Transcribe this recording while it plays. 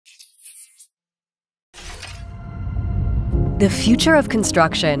The future of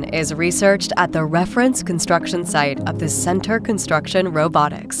construction is researched at the reference construction site of the Center Construction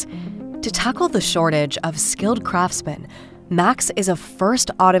Robotics. To tackle the shortage of skilled craftsmen, MAXX is a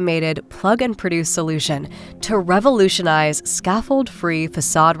first automated plug-and-produce solution to revolutionize scaffold-free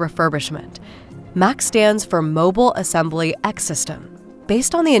facade refurbishment. MAXX stands for Mobile Assembly X System.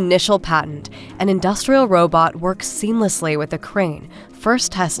 Based on the initial patent, an industrial robot works seamlessly with a crane,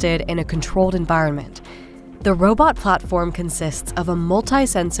 first tested in a controlled environment. The robot platform consists of a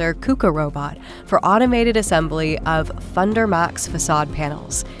multi-sensor KUKA robot for automated assembly of MAXX facade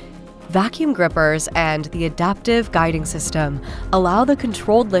panels. Vacuum grippers and the adaptive guiding system allow the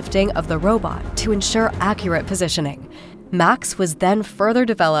controlled lifting of the robot to ensure accurate positioning. MAXX was then further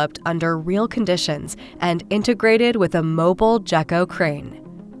developed under real conditions and integrated with a mobile Gecko crane.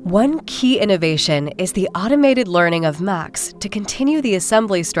 One key innovation is the automated learning of MAXX to continue the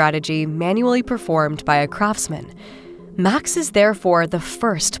assembly strategy manually performed by a craftsman. MAXX is therefore the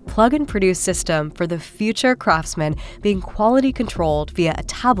first plug-and-produce system for the future craftsman being quality controlled via a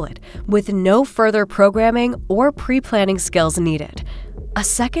tablet with no further programming or pre-planning skills needed. A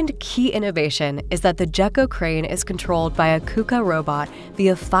second key innovation is that the Gecko crane is controlled by a KUKA robot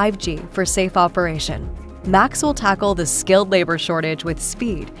via 5G for safe operation. MAXX will tackle the skilled labor shortage with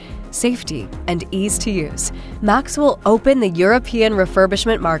speed, safety, and ease to use. MAXX will open the European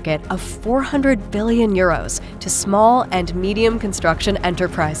refurbishment market of 400 billion euros to small and medium construction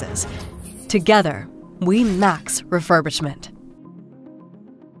enterprises. Together, we MAXX refurbishment.